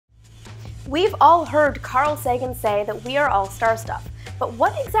We've all heard Carl Sagan say that we are all star stuff, but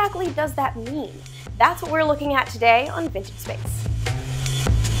what exactly does that mean? That's what we're looking at today on Vintage Space.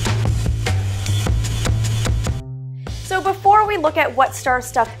 So before we look at what star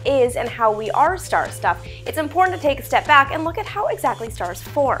stuff is and how we are star stuff, it's important to take a step back and look at how exactly stars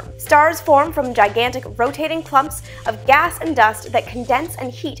form. Stars form from gigantic rotating clumps of gas and dust that condense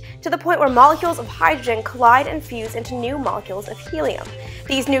and heat to the point where molecules of hydrogen collide and fuse into new molecules of helium.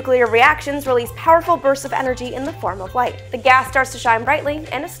 These nuclear reactions release powerful bursts of energy in the form of light. The gas starts to shine brightly,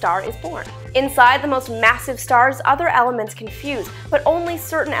 and a star is born. Inside the most massive stars, other elements can fuse, but only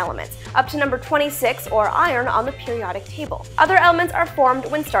certain elements, up to number 26, or iron, on the periodic table. Other elements are formed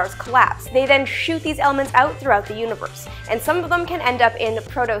when stars collapse. They then shoot these elements out throughout the universe, and some of them can end up in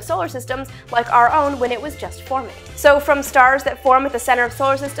proto-solar systems like our own when it was just forming. So from stars that form at the center of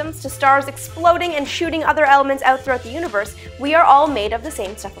solar systems to stars exploding and shooting other elements out throughout the universe, we are all made of the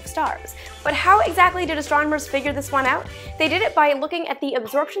same stuff of stars. But how exactly did astronomers figure this one out? They did it by looking at the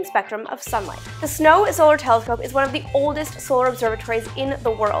absorption spectrum of sunlight. The Snow Solar Telescope is one of the oldest solar observatories in the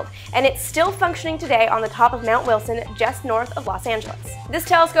world, and it's still functioning today on the top of Mount Wilson, just north of Los Angeles. This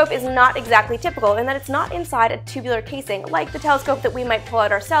telescope is not exactly typical in that it's not inside a tubular casing like the telescope that we might pull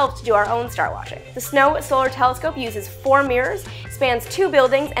out ourselves to do our own star watching. The Snow Solar Telescope uses 4 mirrors, spans 2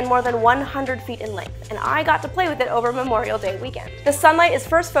 buildings, and more than 100 feet in length, and I got to play with it over Memorial Day weekend. The sunlight is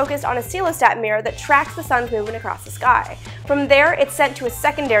first focused on a celostat mirror that tracks the sun's movement across the sky. From there, it's sent to a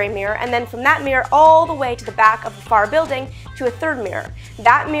secondary mirror, and then from that mirror all the way to the back of the far building to a third mirror.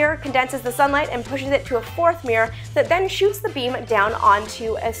 That mirror condenses the sunlight and pushes it to a fourth mirror that then shoots the beam down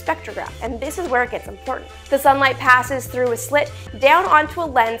onto a spectrograph, and this is where it gets important. The sunlight passes through a slit down onto a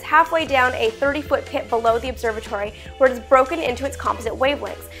lens halfway down a 30-foot pit below the observatory, where it is broken into its composite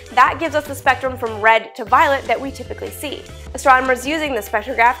wavelengths. That gives us the spectrum from red to violet that we typically see. Astronomers using the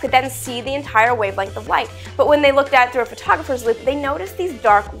spectrograph could then see the entire wavelength of light, but when they looked at it through a photographer's loupe, they noticed these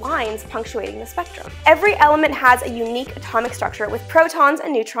dark lines punctuating the spectrum. Every element has a unique atomic structure with protons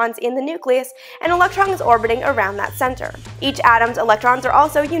and neutrons in the nucleus and electrons orbiting around that center. Each atom's electrons are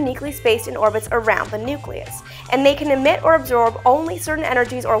also uniquely spaced in orbits around the nucleus, and they can emit or absorb only certain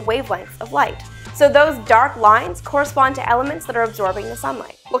energies or wavelengths of light. So those dark lines correspond to elements that are absorbing the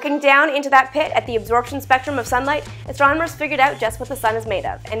sunlight. Looking down into that pit at the absorption spectrum of sunlight, astronomers figured out just what the sun is made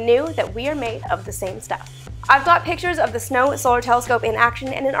of and knew that we are made of the same stuff. I've got pictures of the Snow Solar Telescope in action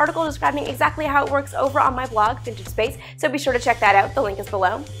and an article describing exactly how it works over on my blog, Vintage Space, so be sure to check that out, the link is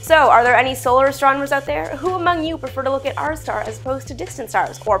below. So, are there any solar astronomers out there? Who among you prefer to look at our star as opposed to distant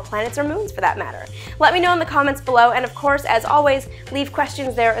stars, or planets or moons for that matter? Let me know in the comments below, and of course, as always, leave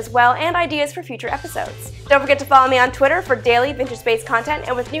questions there as well and ideas for future episodes. Don't forget to follow me on Twitter for daily Vintage Space content,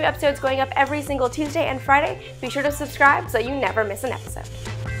 and with new episodes going up every single Tuesday and Friday, be sure to subscribe so you never miss an episode.